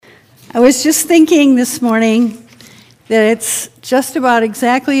I was just thinking this morning that it's just about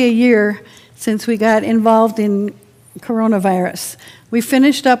exactly a year since we got involved in coronavirus. We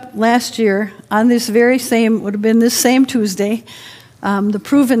finished up last year on this very same, would have been this same Tuesday, the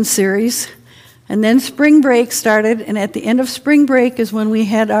Proven series. And then spring break started, and at the end of spring break is when we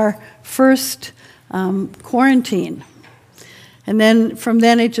had our first quarantine. And then from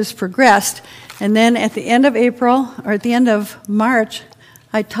then it just progressed. And then at the end of April, or at the end of March,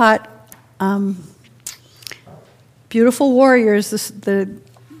 I taught Beautiful Warriors, the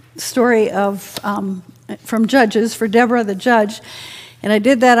story of from Judges for Deborah the judge. And I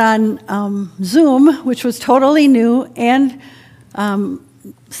did that on Zoom, which was totally new and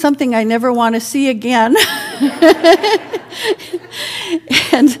something I never want to see again.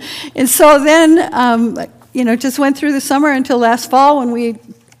 and so then, just went through the summer until last fall when we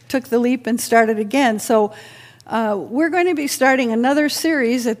took the leap and started again. So we're going to be starting another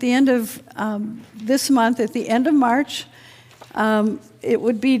series at the end of this month, at the end of March. It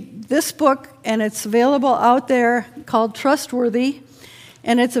would be this book, and it's available out there, called Trustworthy.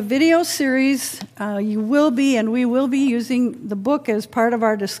 And it's a video series. You will be, and we will be using the book as part of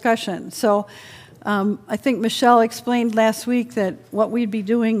our discussion. So I think Michelle explained last week that what we'd be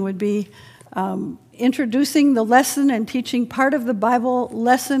doing would be introducing the lesson and teaching part of the Bible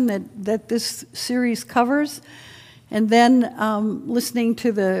lesson that this series covers, and then listening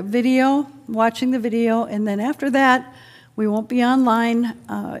to the video, watching the video, and then after that, we won't be online.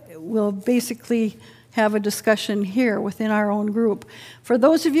 We'll basically have a discussion here within our own group. For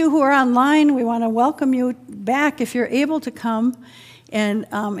those of you who are online, we want to welcome you back if you're able to come, and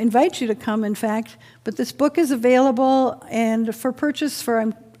invite you to come, in fact. But this book is available, and for purchase for,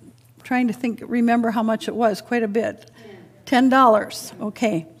 I'm trying to remember how much it was, quite a bit. $10,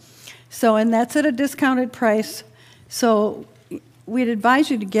 okay. So, and that's at a discounted price. So we'd advise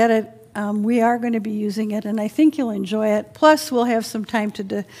you to get it. We are going to be using it, and I think you'll enjoy it. Plus, we'll have some time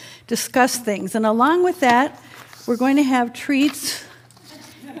to discuss things. And along with that, we're going to have treats.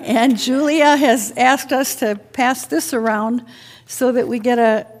 And Julia has asked us to pass this around so that we get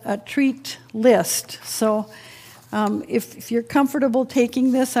a treat list. So if you're comfortable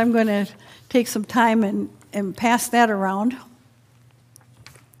taking this, I'm going to take some time and pass that around.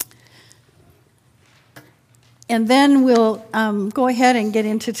 And then we'll go ahead and get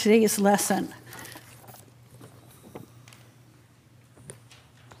into today's lesson.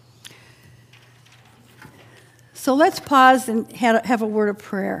 So let's pause and have a word of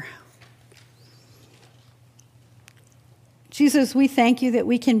prayer. Jesus, we thank you that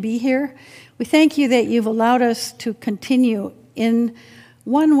we can be here. We thank you that you've allowed us to continue in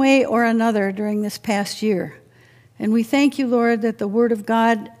one way or another during this past year. And we thank you, Lord, that the Word of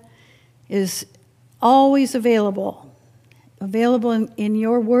God is always available in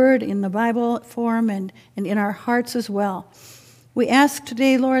your Word, in the Bible form, and in our hearts as well. We ask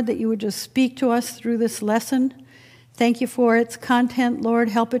today, Lord, that you would just speak to us through this lesson. Thank you for its content, Lord.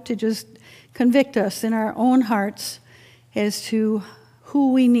 Help it to just convict us in our own hearts as to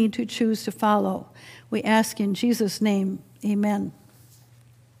who we need to choose to follow. We ask in Jesus' name, amen.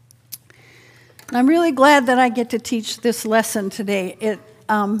 I'm really glad that I get to teach this lesson today.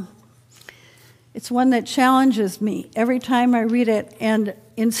 It's one that challenges me every time I read it, and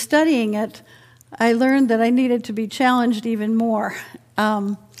in studying it, I learned that I needed to be challenged even more.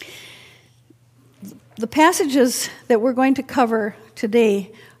 The passages that we're going to cover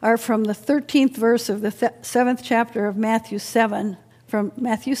today are from the 13th verse of the 7th chapter of Matthew 7, from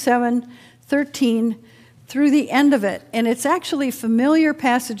Matthew 7:13 through the end of it. And it's actually familiar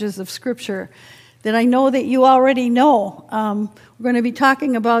passages of Scripture that I know that you already know. We're going to be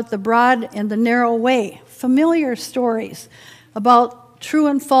talking about the broad and the narrow way, familiar stories about true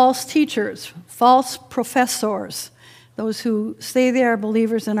and false teachers, false professors, those who say they are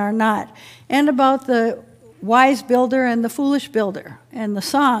believers and are not, and about the wise builder and the foolish builder, and the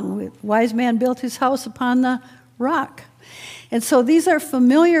song, wise man built his house upon the rock. And so these are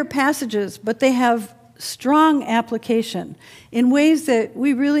familiar passages, but they have strong application in ways that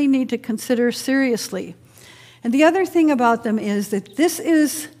we really need to consider seriously. And the other thing about them is that this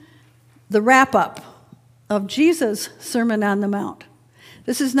is the wrap-up of Jesus' Sermon on the Mount.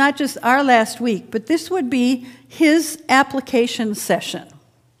 This is not just our last week, but this would be his application session.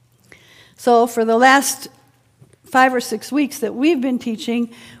 So for the last 5 or 6 weeks that we've been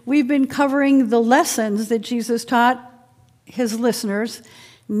teaching, we've been covering the lessons that Jesus taught his listeners.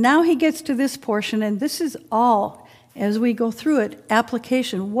 Now he gets to this portion, and this is all, as we go through it,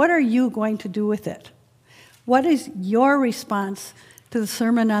 application. What are you going to do with it? What is your response to the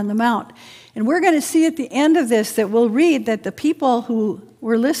Sermon on the Mount? And we're going to see at the end of this that we'll read that the people who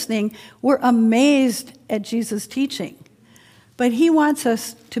were listening were amazed at Jesus' teaching. But he wants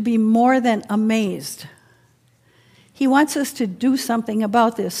us to be more than amazed. He wants us to do something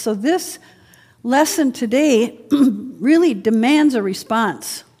about this. So this lesson today really demands a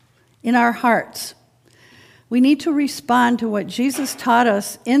response in our hearts. We need to respond to what Jesus taught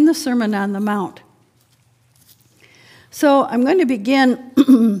us in the Sermon on the Mount. So I'm going to begin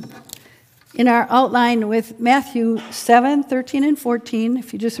in our outline with Matthew 7, 13, and 14,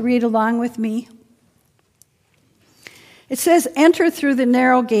 if you just read along with me. It says, "Enter through the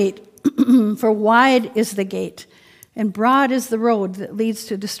narrow gate, for wide is the gate, and broad is the road that leads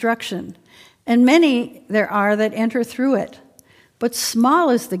to destruction. And many there are that enter through it. But small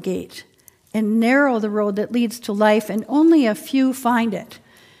is the gate, and narrow the road that leads to life, and only a few find it."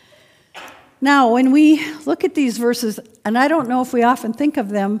 Now, when we look at these verses, and I don't know if we often think of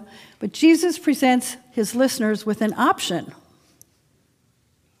them, but Jesus presents his listeners with an option.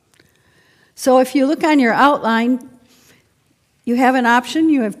 So if you look on your outline, you have an option.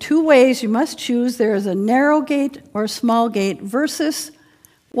 You have two ways you must choose. There is a narrow gate or a small gate versus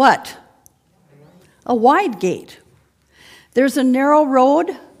what? A wide gate. There's a narrow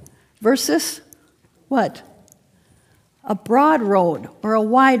road versus what? A broad road or a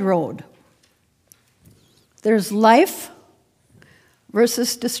wide road. There's life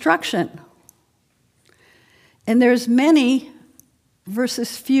versus destruction. And there's many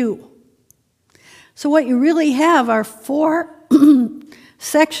versus few. So what you really have are four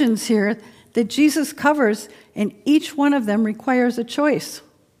sections here that Jesus covers, and each one of them requires a choice.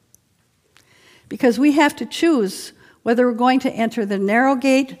 Because we have to choose whether we're going to enter the narrow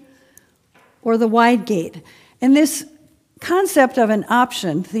gate or the wide gate. And this concept of an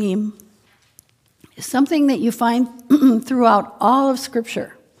option theme is something that you find throughout all of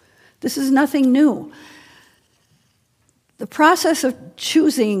Scripture. This is nothing new. The process of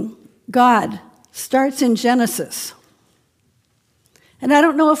choosing God starts in Genesis. And I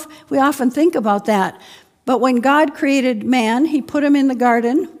don't know if we often think about that, but when God created man, he put him in the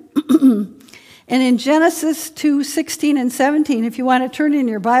garden. And in Genesis 2, 16 and 17, if you want to turn in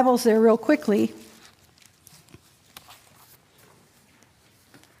your Bibles there real quickly,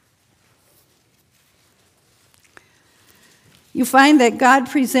 you find that God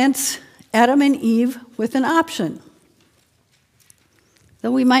presents Adam and Eve with an option,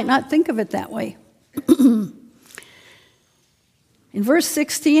 though we might not think of it that way. In verse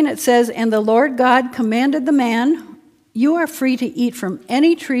 16 it says, "And the Lord God commanded the man, 'You are free to eat from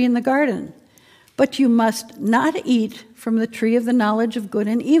any tree in the garden, but you must not eat from the tree of the knowledge of good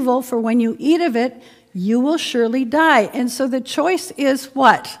and evil, for when you eat of it, you will surely die.'" And so the choice is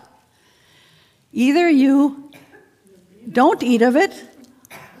what? Either you don't eat of it,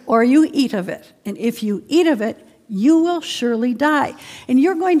 or you eat of it. And if you eat of it, you will surely die. And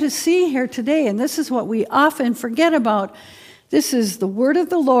you're going to see here today, and this is what we often forget about, this is the word of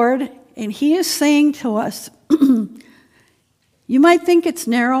the Lord, and he is saying to us, you might think it's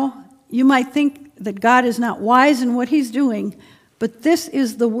narrow, you might think that God is not wise in what he's doing, but this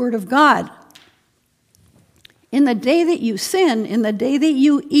is the word of God. In the day that you sin, in the day that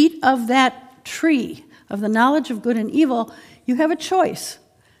you eat of that tree, of the knowledge of good and evil, you have a choice.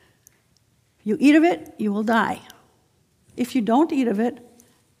 You eat of it, you will die. If you don't eat of it,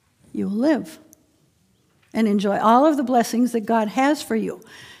 you will live and enjoy all of the blessings that God has for you.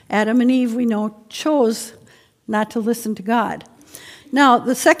 Adam and Eve, we know, chose not to listen to God. Now,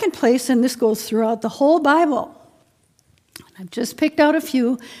 the second place, and this goes throughout the whole Bible, I've just picked out a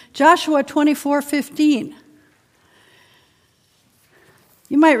few, Joshua 24:15.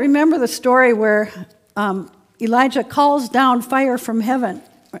 You might remember the story where Elijah calls down fire from heaven.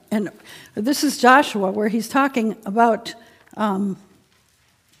 And this is Joshua, where he's talking about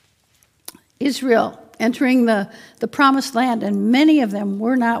Israel entering the promised land, and many of them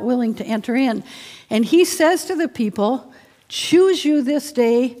were not willing to enter in. And he says to the people, "Choose you this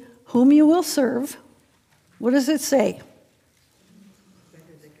day whom you will serve." What does it say?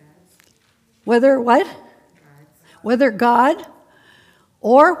 Whether what? Whether God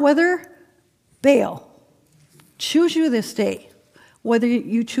or whether Baal. Choose you this day. Whether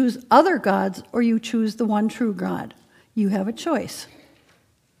you choose other gods or you choose the one true God, you have a choice.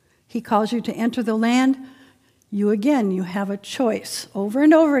 He calls you to enter the land. You have a choice over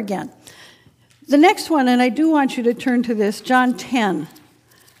and over again. The next one, and I do want you to turn to this, John 10,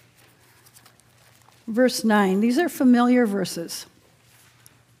 verse 9. These are familiar verses.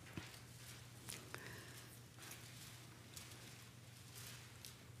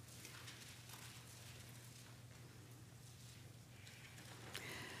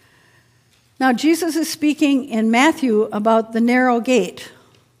 Now, Jesus is speaking in Matthew about the narrow gate.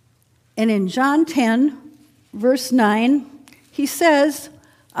 And in John 10, verse 9, he says,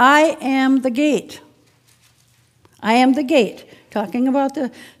 I am the gate. I am the gate. Talking about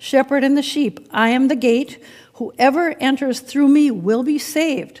the shepherd and the sheep. I am the gate. Whoever enters through me will be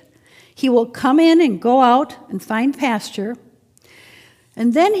saved. He will come in and go out and find pasture.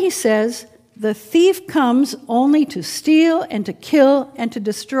 And then he says, the thief comes only to steal and to kill and to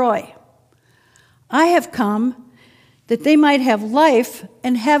destroy. I have come that they might have life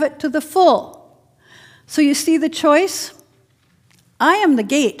and have it to the full. So you see the choice? I am the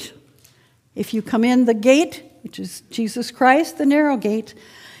gate. If you come in the gate, which is Jesus Christ, the narrow gate,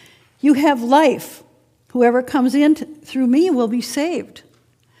 you have life. Whoever comes in through me will be saved.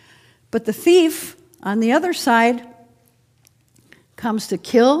 But the thief, on the other side, comes to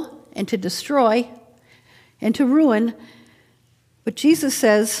kill and to destroy and to ruin. But Jesus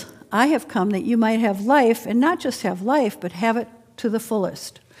says, I have come that you might have life, and not just have life, but have it to the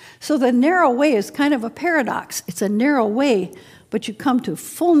fullest. So the narrow way is kind of a paradox. It's a narrow way, but you come to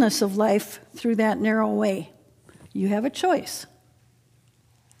fullness of life through that narrow way. You have a choice.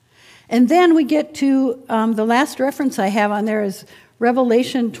 And then we get to the last reference I have on there is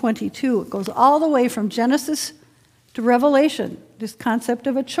Revelation 22. It goes all the way from Genesis to Revelation, this concept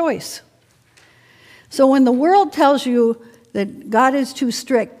of a choice. So when the world tells you that God is too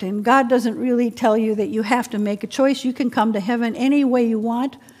strict and God doesn't really tell you that you have to make a choice, you can come to heaven any way you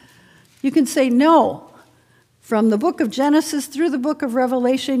want, you can say no. From the book of Genesis through the book of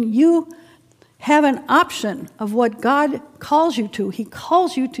Revelation, you have an option of what God calls you to. He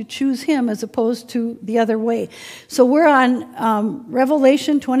calls you to choose him as opposed to the other way. So we're on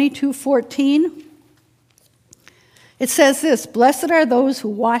Revelation 22:14. It says this, blessed are those who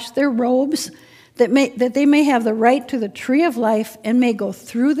wash their robes, that they may have the right to the tree of life and may go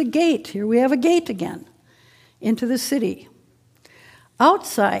through the gate. Here we have a gate again, into the city.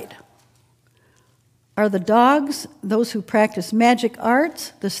 Outside are the dogs, those who practice magic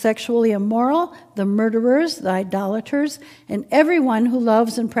arts, the sexually immoral, the murderers, the idolaters, and everyone who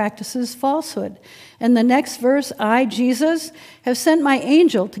loves and practices falsehood. And the next verse, I, Jesus, have sent my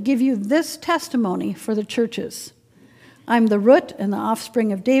angel to give you this testimony for the churches. I'm the root and the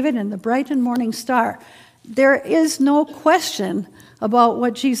offspring of David and the bright and morning star. There is no question about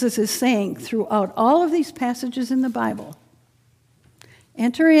what Jesus is saying throughout all of these passages in the Bible.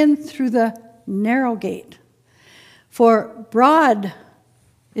 Enter in through the narrow gate, for broad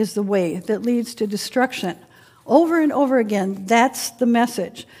is the way that leads to destruction. Over and over again, that's the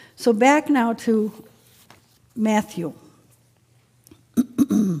message. So back now to Matthew.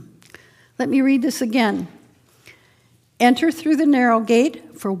 Let me read this again. Enter through the narrow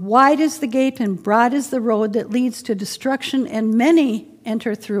gate, for wide is the gate and broad is the road that leads to destruction, and many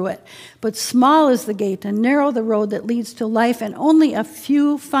enter through it. But small is the gate and narrow the road that leads to life, and only a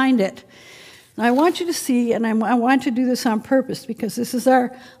few find it. Now, I want you to see, and I want to do this on purpose because this is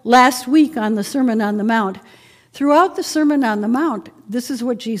our last week on the Sermon on the Mount. Throughout the Sermon on the Mount, this is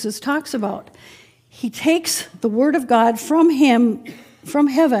what Jesus talks about. He takes the Word of God from him, from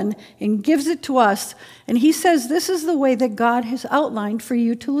heaven, and gives it to us. And he says this is the way that God has outlined for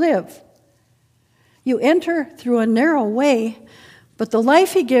you to live. You enter through a narrow way, but the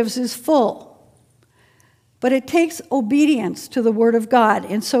life he gives is full. But it takes obedience to the Word of God.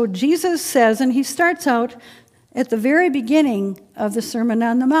 And so Jesus says, and he starts out at the very beginning of the Sermon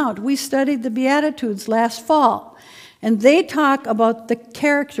on the Mount. We studied the Beatitudes last fall, and they talk about the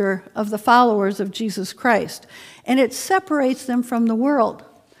character of the followers of Jesus Christ. And it separates them from the world.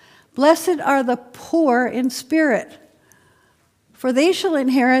 Blessed are the poor in spirit, for they shall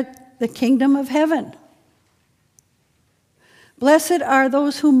inherit the kingdom of heaven. Blessed are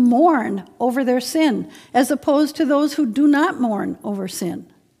those who mourn over their sin, as opposed to those who do not mourn over sin.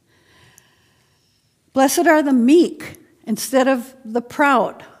 Blessed are the meek instead of the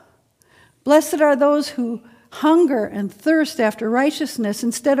proud. Blessed are those who hunger and thirst after righteousness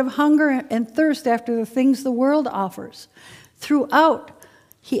instead of hunger and thirst after the things the world offers. Throughout,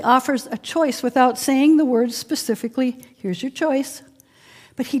 he offers a choice without saying the words specifically, here's your choice.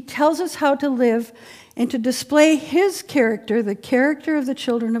 But he tells us how to live and to display his character, the character of the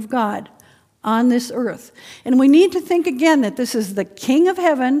children of God on this earth. And we need to think again that this is the King of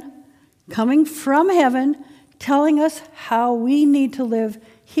heaven coming from heaven, telling us how we need to live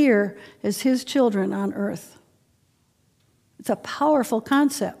here as his children on earth. It's a powerful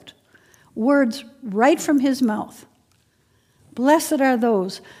concept. Words right from his mouth. Blessed are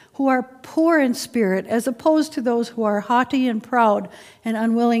those who are poor in spirit, as opposed to those who are haughty and proud and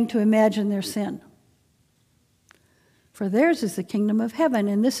unwilling to imagine their sin. for theirs is the kingdom of heaven,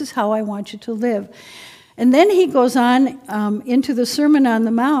 and this is how I want you to live. And then he goes on into the Sermon on the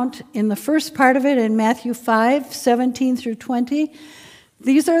Mount in the first part of it in Matthew 5:17 through 20.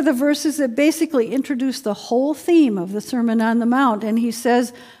 These are the verses that basically introduce the whole theme of the Sermon on the Mount. And he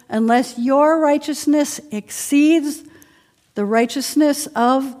says, unless your righteousness exceeds the righteousness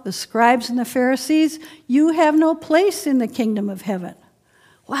of the scribes and the Pharisees, you have no place in the kingdom of heaven.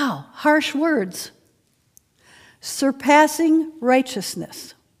 Wow, harsh words. Surpassing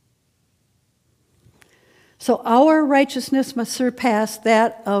righteousness. So our righteousness must surpass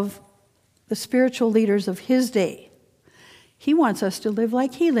that of the spiritual leaders of his day. He wants us to live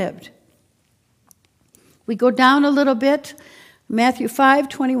like he lived. We go down a little bit. Matthew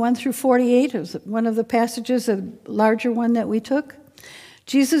 5:21 through 48 is one of the passages, a larger one that we took.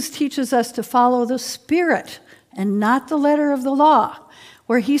 Jesus teaches us to follow the Spirit and not the letter of the law,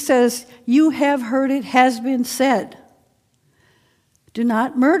 where he says, you have heard it has been said, do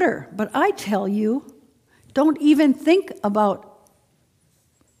not murder. But I tell you, don't even think about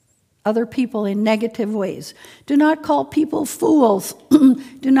other people in negative ways. Do not call people fools.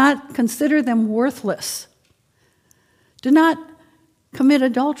 Do not consider them worthless. Do not commit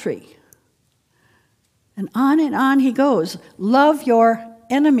adultery. And on he goes. Love your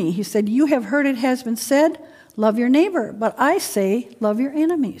enemy. He said, you have heard it has been said, love your neighbor. But I say, love your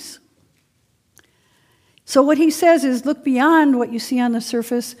enemies. So what he says is, look beyond what you see on the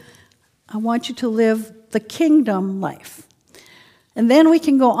surface. I want you to live the kingdom life. And then we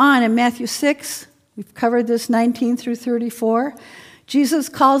can go on in Matthew 6. We've covered this 19 through 34. Jesus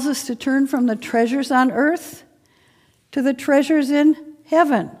calls us to turn from the treasures on earth to the treasures in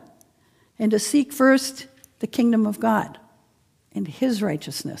heaven, and to seek first the kingdom of God and his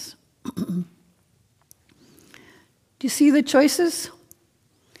righteousness. Do you see the choices?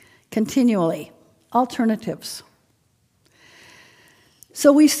 Continually. Alternatives.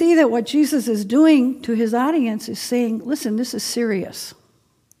 So we see that what Jesus is doing to his audience is saying, listen, this is serious.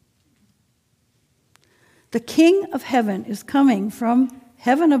 The King of heaven is coming from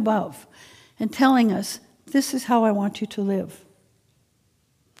heaven above and telling us, this is how I want you to live.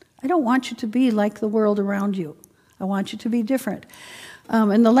 I don't want you to be like the world around you. I want you to be different.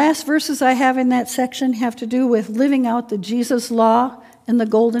 And the last verses I have in that section have to do with living out the Jesus law and the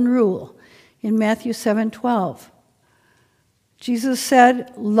golden rule in Matthew 7:12. Jesus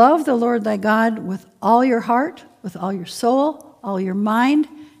said, love the Lord thy God with all your heart, with all your soul, all your mind,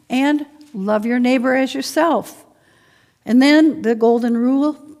 and love your neighbor as yourself. And then the golden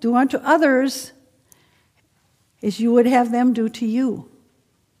rule, do unto others as you would have them do to you.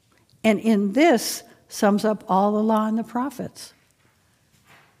 And in this sums up all the law and the prophets.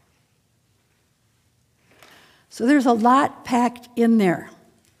 So there's a lot packed in there.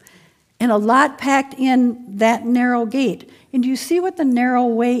 And a lot packed in that narrow gate. And do you see what the narrow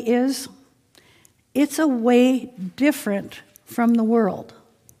way is? It's a way different from the world.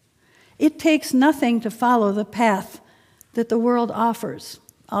 It takes nothing to follow the path that the world offers.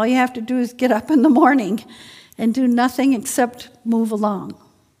 All you have to do is get up in the morning and do nothing except move along.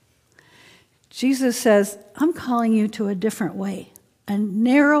 Jesus says, I'm calling you to a different way. A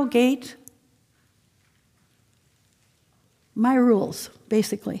narrow gate. My rules,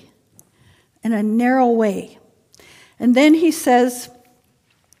 basically. And a narrow way. And then he says,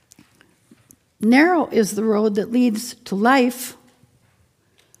 narrow is the road that leads to life.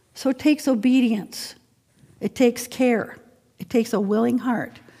 So it takes obedience. It takes care. It takes a willing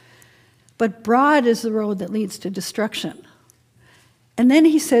heart. But broad is the road that leads to destruction. And then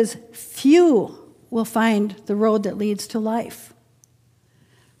he says, few will find the road that leads to life.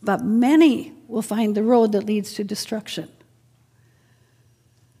 But many will find the road that leads to destruction.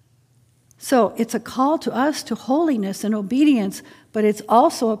 So it's a call to us to holiness and obedience, but it's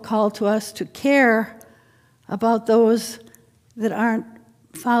also a call to us to care about those that aren't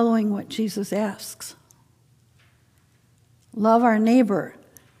following what Jesus asks. Love our neighbor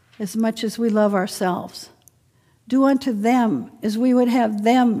as much as we love ourselves. Do unto them as we would have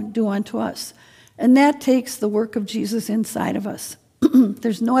them do unto us. And that takes the work of Jesus inside of us.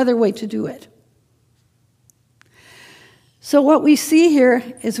 There's no other way to do it. So what we see here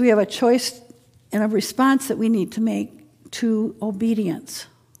is we have a choice and a response that we need to make to obedience.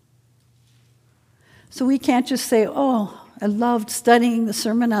 So we can't just say, oh, I loved studying the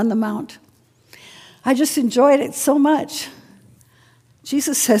Sermon on the Mount. I just enjoyed it so much.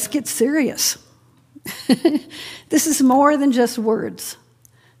 Jesus says, get serious. This is more than just words.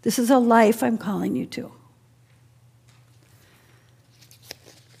 This is a life I'm calling you to.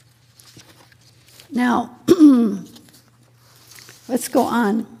 Now, let's go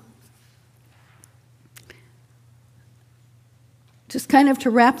on. just kind of to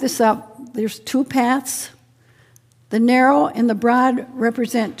wrap this up, there's two paths. The narrow and the broad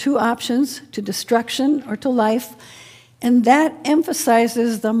represent two options, to destruction or to life, and that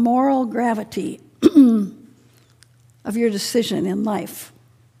emphasizes the moral gravity of your decision in life.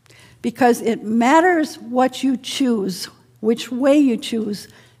 Because it matters what you choose, which way you choose,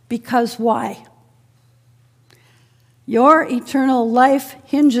 because why? Your eternal life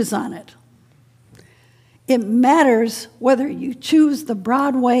hinges on it. It matters whether you choose the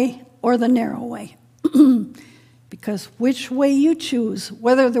broad way or the narrow way. Because which way you choose,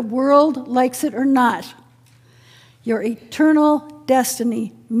 whether the world likes it or not, your eternal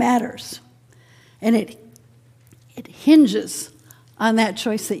destiny matters. And it hinges on that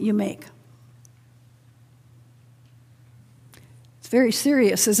choice that you make. It's very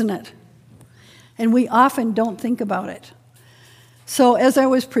serious, isn't it? And we often don't think about it. So as I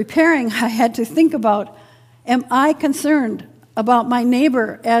was preparing, I had to think about, am I concerned about my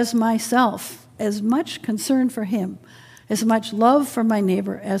neighbor as myself? As much concern for him, as much love for my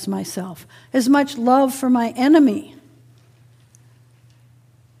neighbor as myself, as much love for my enemy.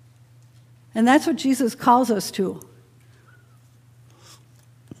 And that's what Jesus calls us to.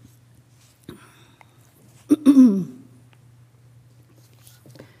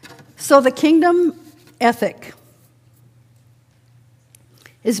 So the kingdom ethic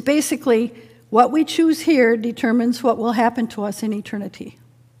is basically what we choose here determines what will happen to us in eternity.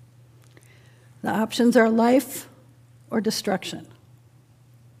 The options are life or destruction.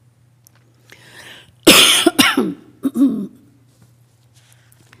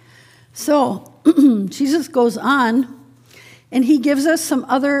 So, Jesus goes on, and he gives us some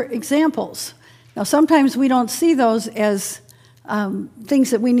other examples. Now, sometimes we don't see those as things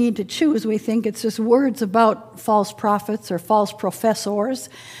that we need to choose. We think it's just words about false prophets or false professors.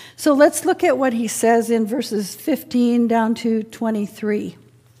 So let's look at what he says in verses 15 down to 23.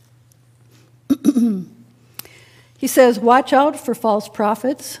 He says, "Watch out for false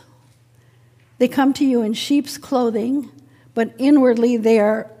prophets. They come to you in sheep's clothing, but inwardly they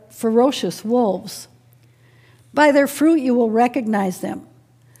are ferocious wolves. By their fruit you will recognize them.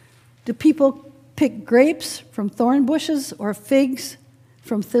 Do people pick grapes from thorn bushes or figs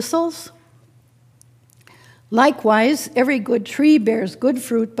from thistles? Likewise, every good tree bears good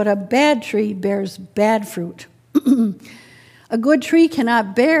fruit, but a bad tree bears bad fruit. A good tree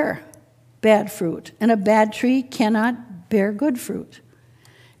cannot bear bad fruit, and a bad tree cannot bear good fruit.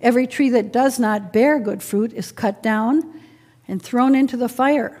 Every tree that does not bear good fruit is cut down and thrown into the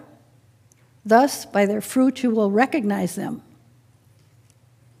fire. Thus, by their fruit you will recognize them.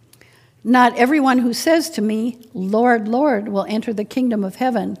 Not everyone who says to me, 'Lord, Lord,' will enter the kingdom of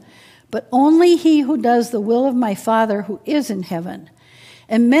heaven, but only he who does the will of my Father who is in heaven.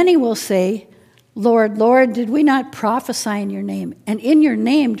 And many will say, 'Lord, Lord, did we not prophesy in your name, and in your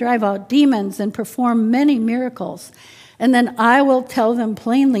name drive out demons and perform many miracles?' And then I will tell them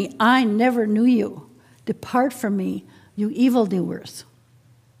plainly, 'I never knew you. Depart from me, you evildoers.'"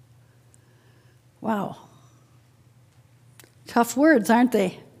 Wow. Tough words, aren't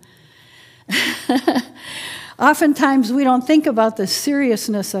they? Oftentimes we don't think about the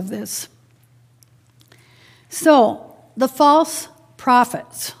seriousness of this. So, the false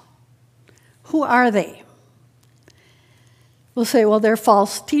prophets, who are they? We'll say, well, they're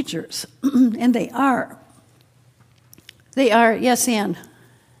false teachers. And they are. They are, yes, Ann?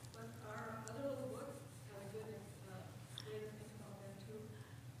 But our other little book had a good way to think about that too.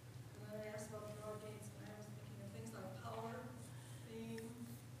 And then I asked about the gates, and I was thinking of things like power, fame,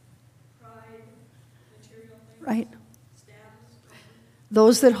 pride, material things, Right. status,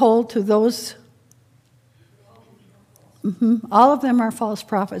 Those that hold to those. All of them are false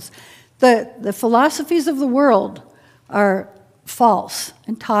prophets. The philosophies of the world are false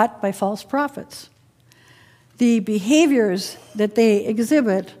and taught by false prophets. The behaviors that they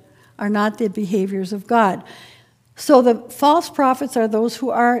exhibit are not the behaviors of God. So the false prophets are those who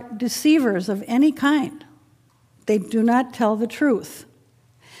are deceivers of any kind. They do not tell the truth.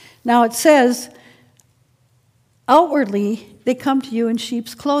 Now it says, outwardly, they come to you in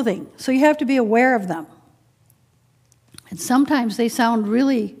sheep's clothing. So you have to be aware of them. And sometimes they sound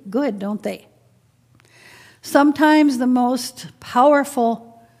really good, don't they? Sometimes the most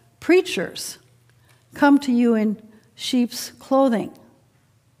powerful preachers come to you in sheep's clothing.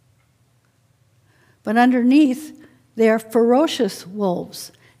 But underneath, they are ferocious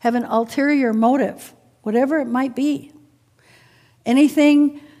wolves, have an ulterior motive, whatever it might be.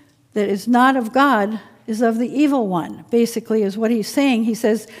 Anything that is not of God is of the evil one, basically is what he's saying. He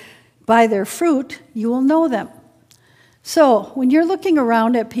says, by their fruit you will know them. So, when you're looking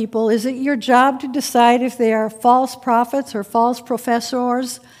around at people, is it your job to decide if they are false prophets or false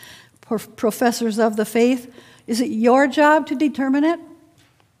professors of the faith? Is it your job to determine it?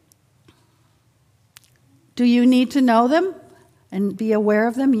 Do you need to know them and be aware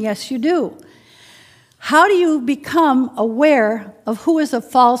of them? Yes, you do. How do you become aware of who is a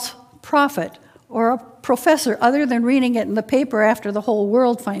false prophet or a professor other than reading it in the paper after the whole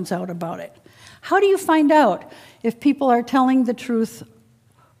world finds out about it? How do you find out if people are telling the truth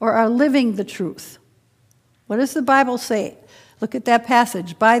or are living the truth? What does the Bible say? Look at that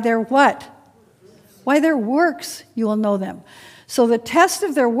passage. By their what? By their works you will know them. So the test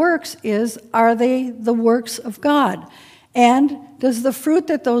of their works is, are they the works of God? And does the fruit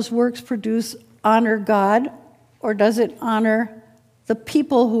that those works produce honor God, or does it honor the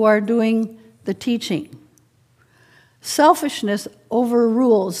people who are doing the teaching? Selfishness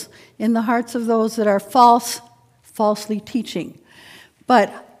overrules in the hearts of those that are falsely teaching.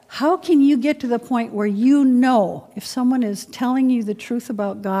 But how can you get to the point where you know if someone is telling you the truth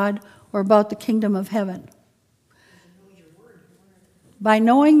about God or about the kingdom of heaven? By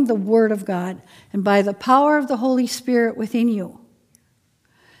knowing the Word of God and by the power of the Holy Spirit within you.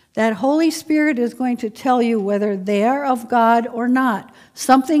 That Holy Spirit is going to tell you whether they are of God or not.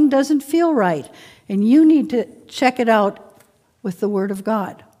 Something doesn't feel right, and you need to check it out with the Word of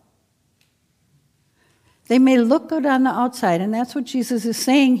God. They may look good on the outside, and that's what Jesus is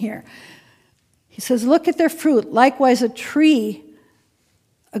saying here. He says, look at their fruit. Likewise, a good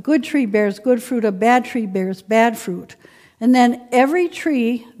tree bears good fruit, a bad tree bears bad fruit. And then every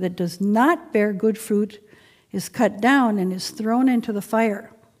tree that does not bear good fruit is cut down and is thrown into the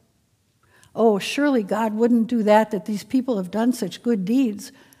fire. Oh, surely God wouldn't do that these people have done such good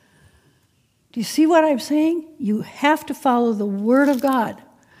deeds. Do you see what I'm saying? You have to follow the Word of God.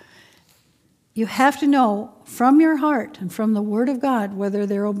 You have to know from your heart and from the Word of God whether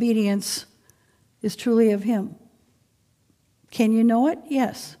their obedience is truly of Him. Can you know it?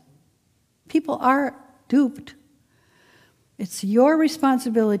 Yes. People are duped. It's your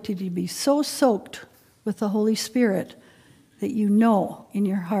responsibility to be so soaked with the Holy Spirit that you know in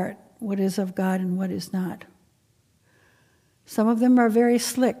your heart what is of God and what is not. Some of them are very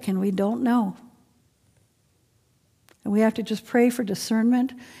slick and we don't know. And we have to just pray for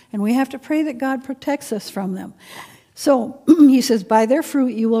discernment, and we have to pray that God protects us from them. So he says, by their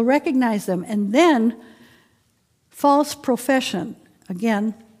fruit you will recognize them. And then false profession.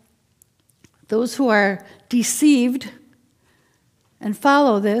 Again, those who are deceived and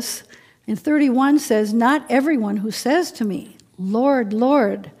follow this, in 31 says, not everyone who says to me, Lord,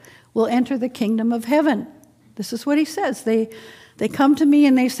 Lord, will enter the kingdom of heaven. This is what he says. They come to me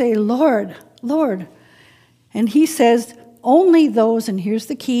and they say, Lord, Lord. And he says, only those, and here's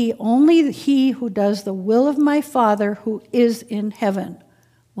the key, only he who does the will of my Father who is in heaven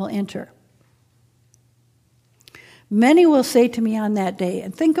will enter. Many will say to me on that day,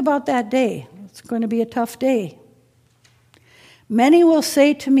 and think about that day. It's going to be a tough day. Many will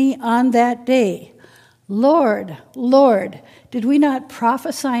say to me on that day, Lord, Lord, did we not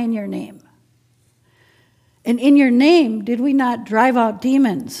prophesy in your name? And in your name did we not drive out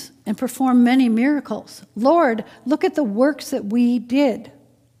demons and perform many miracles? Lord, look at the works that we did.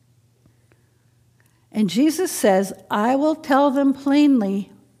 And Jesus says, I will tell them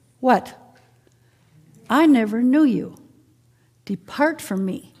plainly, what? I never knew you. Depart from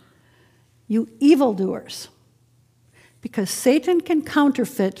me, you evildoers. Because Satan can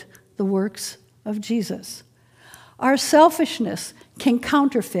counterfeit the works of Jesus. Our selfishness can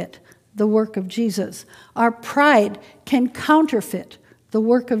counterfeit the work of Jesus. Our pride can counterfeit the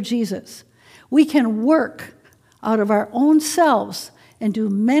work of Jesus. We can work out of our own selves and do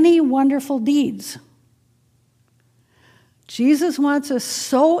many wonderful deeds. Jesus wants us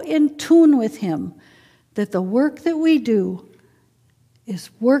so in tune with him that the work that we do is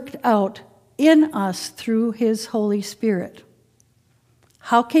worked out in us through his Holy Spirit.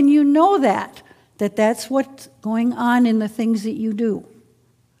 How can you know that that's what's going on in the things that you do?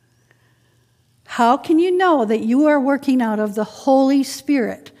 How can you know that you are working out of the Holy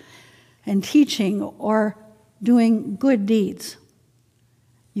Spirit and teaching or doing good deeds?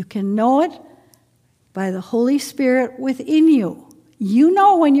 You can know it by the Holy Spirit within you. You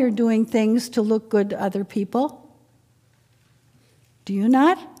know when you're doing things to look good to other people. Do you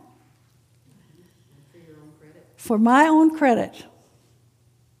not? For your own credit. For my own credit.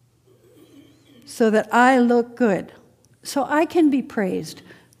 So that I look good. So I can be praised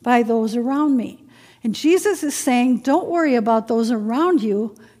by those around me. And Jesus is saying, don't worry about those around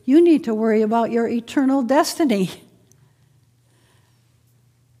you. You need to worry about your eternal destiny.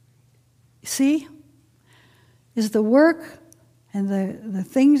 See? Is the work and the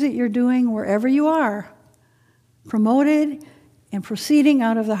things that you're doing wherever you are promoted and proceeding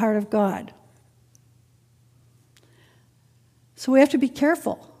out of the heart of God? So we have to be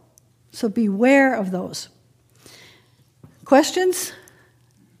careful. So beware of those. Questions?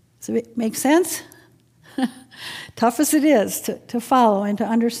 Does it make sense? Tough as it is to follow and to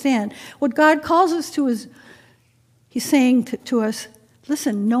understand. What God calls us to is, he's saying to us,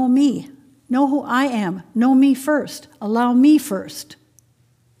 listen, know me. Know who I am. Know me first. Allow me first.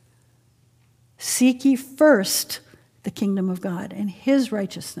 Seek ye first the kingdom of God and his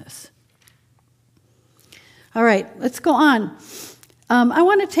righteousness. All right, let's go on. I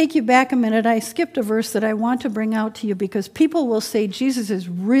want to take you back a minute. I skipped a verse that I want to bring out to you because people will say Jesus is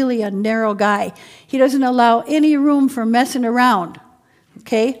really a narrow guy. He doesn't allow any room for messing around.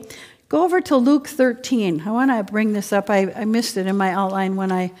 Okay? Go over to Luke 13. I want to bring this up. I missed it in my outline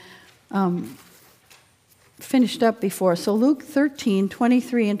when I finished up before. So Luke 13,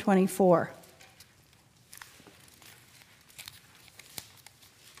 23 and 24.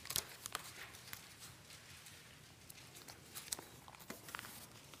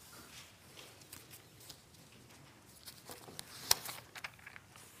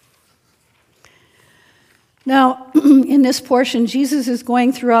 Now, in this portion, Jesus is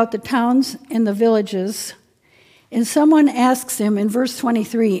going throughout the towns and the villages, and someone asks him in verse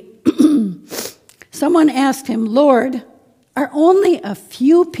 23, someone asked him, Lord, are only a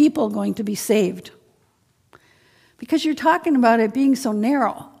few people going to be saved? Because you're talking about it being so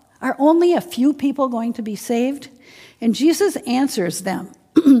narrow. Are only a few people going to be saved? And Jesus answers them.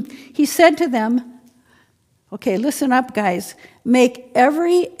 He said to them, okay, listen up, guys. Make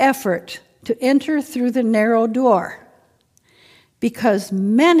every effort to enter through the narrow door, because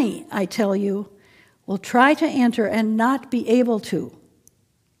many, I tell you, will try to enter and not be able to.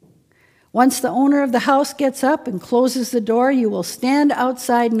 Once the owner of the house gets up and closes the door, you will stand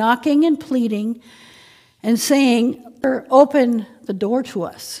outside knocking and pleading and saying, open the door to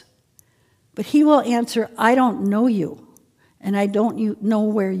us. But he will answer, I don't know you, and I don't know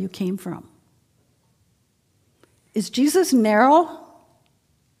where you came from. Is Jesus narrow?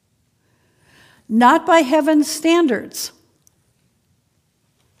 Not by heaven's standards.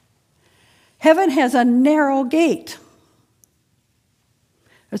 Heaven has a narrow gate.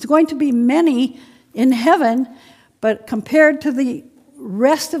 There's going to be many in heaven, but compared to the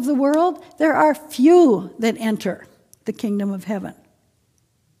rest of the world, there are few that enter the kingdom of heaven.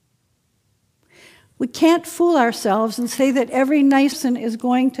 We can't fool ourselves and say that every nice person is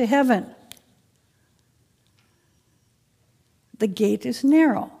going to heaven. The gate is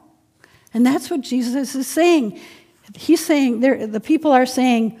narrow. And that's what Jesus is saying. He's saying, the people are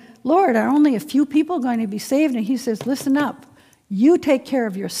saying, Lord, are only a few people going to be saved? And he says, listen up. You take care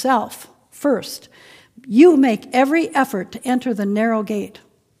of yourself first. You make every effort to enter the narrow gate.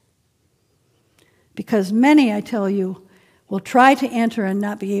 Because many, I tell you, will try to enter and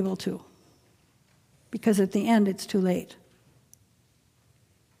not be able to. Because at the end, it's too late.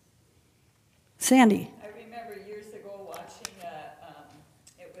 Sandy. I remember years ago watching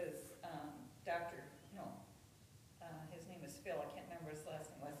it was his name is Phil, I can't remember his last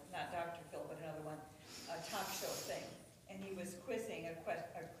name, not Dr. Phil, but another one, a talk show thing. And he was quizzing a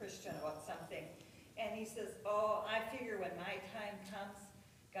Christian about something. And he says, oh, I figure when my time comes,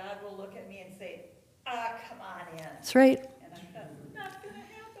 God will look at me and say, come on in. That's right. And I thought, not going to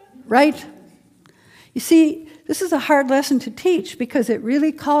happen. Right. You see, this is a hard lesson to teach because it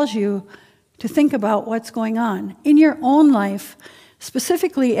really calls you to think about what's going on in your own life,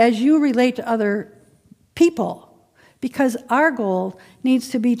 specifically as you relate to other people. Because our goal needs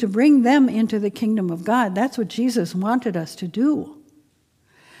to be to bring them into the kingdom of God. That's what Jesus wanted us to do.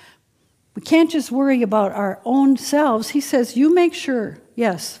 We can't just worry about our own selves. He says, you make sure,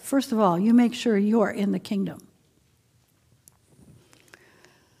 yes, first of all, you make sure you are in the kingdom.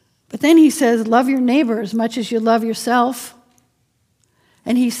 But then he says, love your neighbor as much as you love yourself.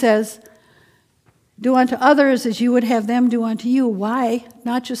 And he says, do unto others as you would have them do unto you. Why?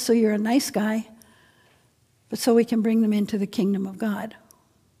 Not just so you're a nice guy, but so we can bring them into the kingdom of God.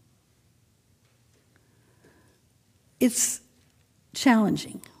 It's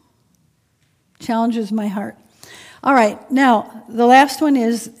challenging. Challenges my heart. All right, now, the last one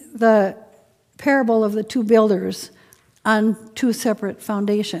is the parable of the two builders on two separate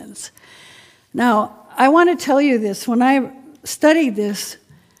foundations. Now, I want to tell you this. When I studied this,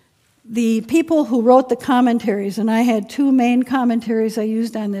 the people who wrote the commentaries, and I had two main commentaries I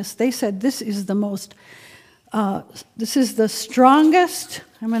used on this, they said this is the strongest,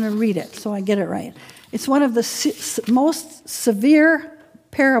 I'm going to read it so I get it right. It's one of the most severe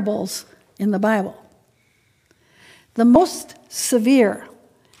parables in the Bible. the most severe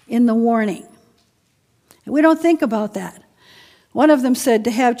in the warning. And we don't think about that. One of them said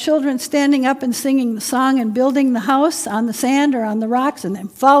to have children standing up and singing the song and building the house on the sand or on the rocks and then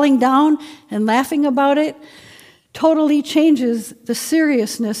falling down and laughing about it totally changes the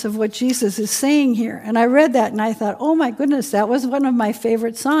seriousness of what Jesus is saying here. And I read that and I thought, oh my goodness, that was one of my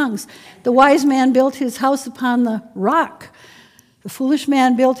favorite songs. The wise man built his house upon the rock. The foolish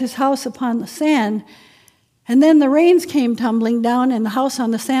man built his house upon the sand. And then the rains came tumbling down and the house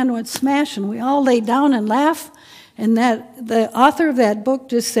on the sand went smash and we all lay down and laugh. And that the author of that book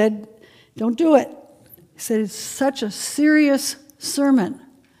just said, don't do it. He said, it's such a serious sermon.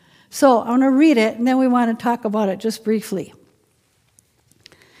 So I want to read it, and then we want to talk about it just briefly.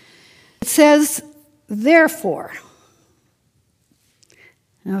 It says, therefore.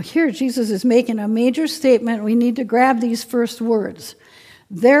 Now here Jesus is making a major statement. We need to grab these first words.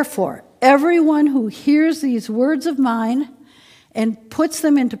 Therefore, everyone who hears these words of mine and puts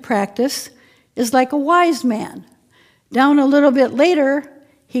them into practice is like a wise man. Down a little bit later,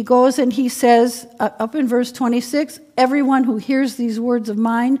 he goes and he says, up in verse 26, everyone who hears these words of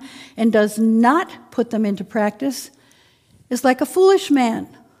mine and does not put them into practice is like a foolish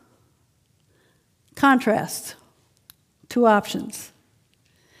man. Contrast, two options.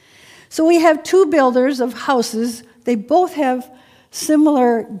 So we have two builders of houses. They both have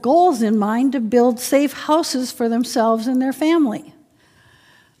similar goals in mind to build safe houses for themselves and their family.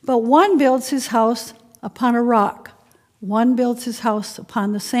 But one builds his house upon a rock. One builds his house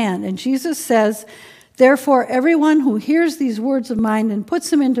upon the sand. And Jesus says, therefore, everyone who hears these words of mine and puts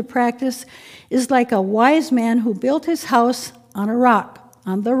them into practice is like a wise man who built his house on a rock,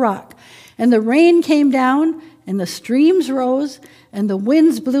 on the rock. And the rain came down, and the streams rose, and the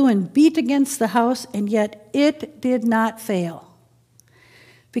winds blew and beat against the house, and yet it did not fail,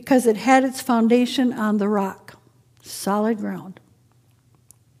 because it had its foundation on the rock, solid ground.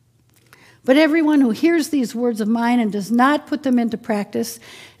 But everyone who hears these words of mine and does not put them into practice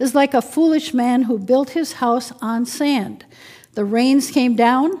is like a foolish man who built his house on sand. The rains came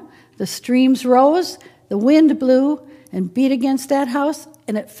down, the streams rose, the wind blew and beat against that house,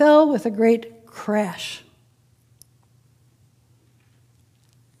 and it fell with a great crash.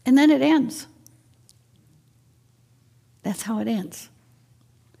 And then it ends. That's how it ends.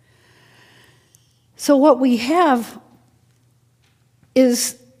 So what we have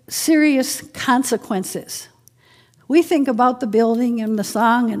is serious consequences. We think about the building and the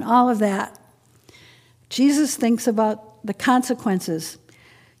song and all of that. Jesus thinks about the consequences.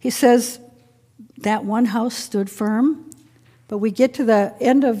 He says that one house stood firm, but we get to the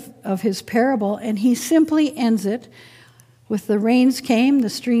end of his parable, and he simply ends it with the rains came, the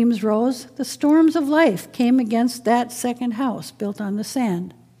streams rose, the storms of life came against that second house built on the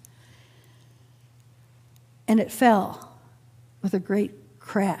sand. And it fell with a great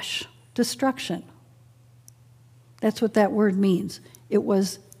crash, destruction. That's what that word means. It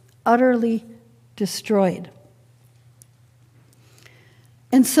was utterly destroyed.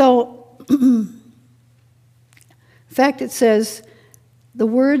 And so, in fact, it says that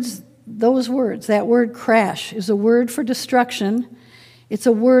word crash is a word for destruction. It's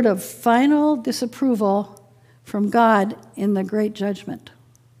a word of final disapproval from God in the great judgment.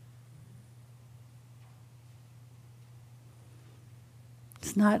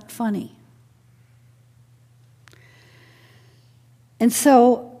 It's not funny. And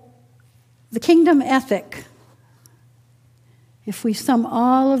so, the kingdom ethic, if we sum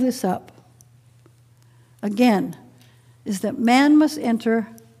all of this up, again, is that man must enter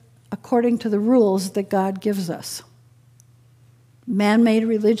according to the rules that God gives us. Man-made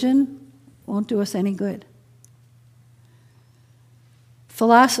religion won't do us any good.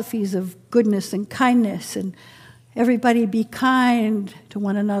 Philosophies of goodness and kindness and everybody be kind to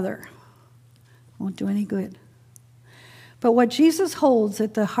one another won't do any good. But what Jesus holds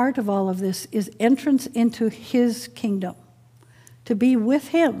at the heart of all of this is entrance into his kingdom, to be with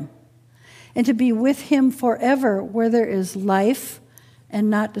him, and to be with him forever, where there is life and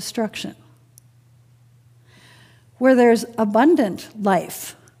not destruction, where there's abundant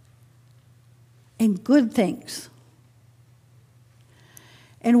life and good things,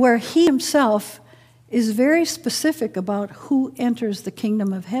 and where he himself is very specific about who enters the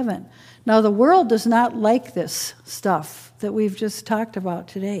kingdom of heaven. Now, the world does not like this stuff that we've just talked about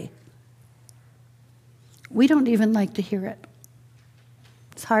today. We don't even like to hear it.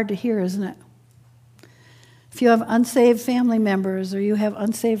 It's hard to hear, isn't it? If you have unsaved family members or you have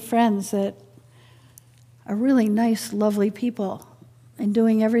unsaved friends that are really nice, lovely people and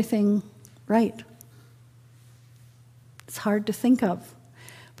doing everything right, it's hard to think of.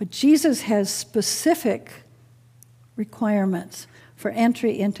 But Jesus has specific requirements for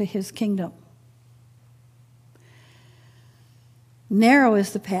entry into his kingdom. Narrow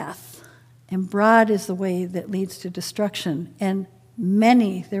is the path, and broad is the way that leads to destruction, and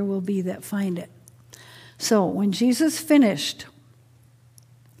many there will be that find it. So when Jesus finished,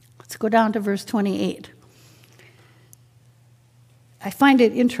 let's go down to verse 28. I find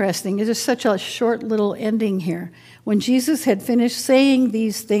it interesting. It is such a short little ending here. When Jesus had finished saying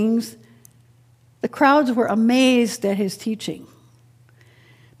these things, the crowds were amazed at his teaching,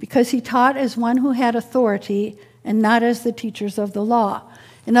 because he taught as one who had authority and not as the teachers of the law.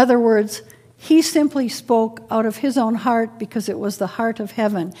 In other words, he simply spoke out of his own heart because it was the heart of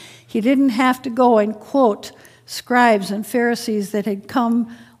heaven. He didn't have to go and quote scribes and Pharisees that had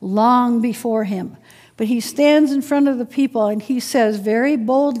come long before him. But he stands in front of the people and he says very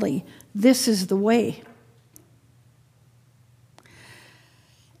boldly, "This is the way."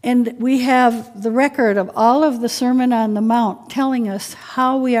 And we have the record of all of the Sermon on the Mount telling us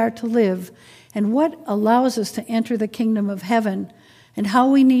how we are to live and what allows us to enter the kingdom of heaven, and how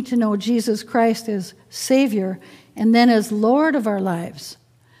we need to know Jesus Christ as Savior and then as Lord of our lives.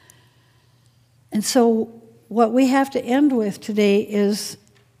 And so what we have to end with today is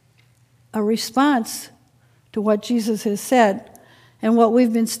a response to what Jesus has said and what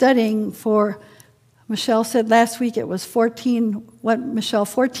we've been studying for. Michelle said last week it was 14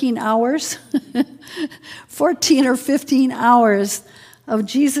 hours? 14 or 15 hours of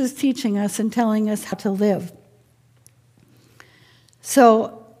Jesus teaching us and telling us how to live.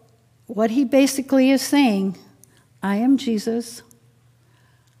 So what he basically is saying, I am Jesus.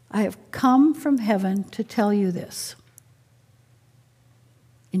 I have come from heaven to tell you this.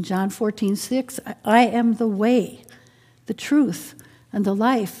 In John 14:6, I am the way, the truth, and the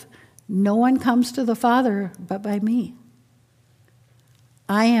life. No one comes to the Father but by me.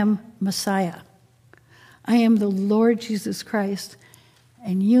 I am Messiah. I am the Lord Jesus Christ,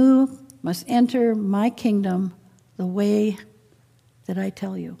 and you must enter my kingdom the way that I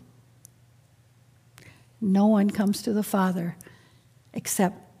tell you. No one comes to the Father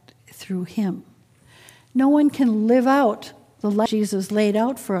except through him. No one can live out the life Jesus laid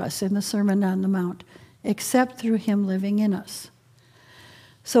out for us in the Sermon on the Mount except through him living in us.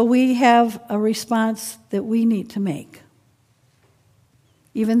 So we have a response that we need to make.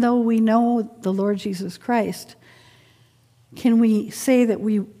 Even though we know the Lord Jesus Christ, can we say that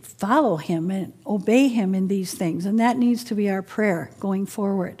we follow him and obey him in these things? And that needs to be our prayer going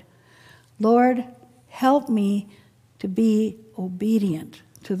forward. Lord, help me to be obedient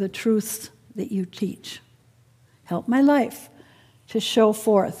to the truths that you teach. Help my life to show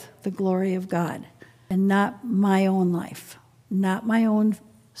forth the glory of God and not my own life, not my own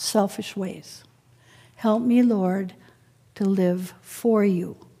selfish ways. Help me, Lord, to live for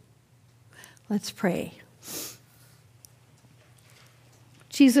you. Let's pray.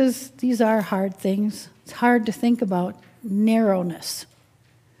 Jesus, these are hard things. It's hard to think about narrowness.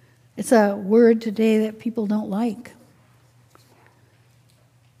 It's a word today that people don't like.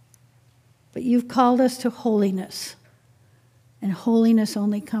 But you've called us to holiness, and holiness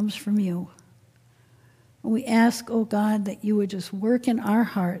only comes from you. And we ask, oh God, that you would just work in our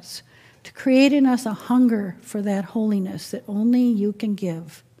hearts to create in us a hunger for that holiness that only you can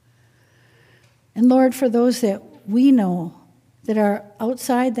give. And Lord, for those that we know that are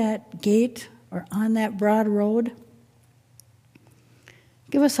outside that gate or on that broad road,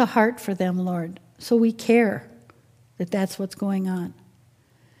 give us a heart for them, Lord, so we care that that's what's going on.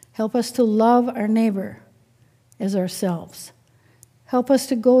 Help us to love our neighbor as ourselves. Help us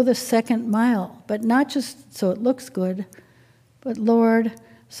to go the second mile, but not just so it looks good, but, Lord,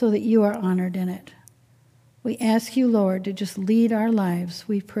 so that you are honored in it. We ask you, Lord, to just lead our lives.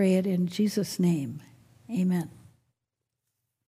 We pray it in Jesus' name. Amen.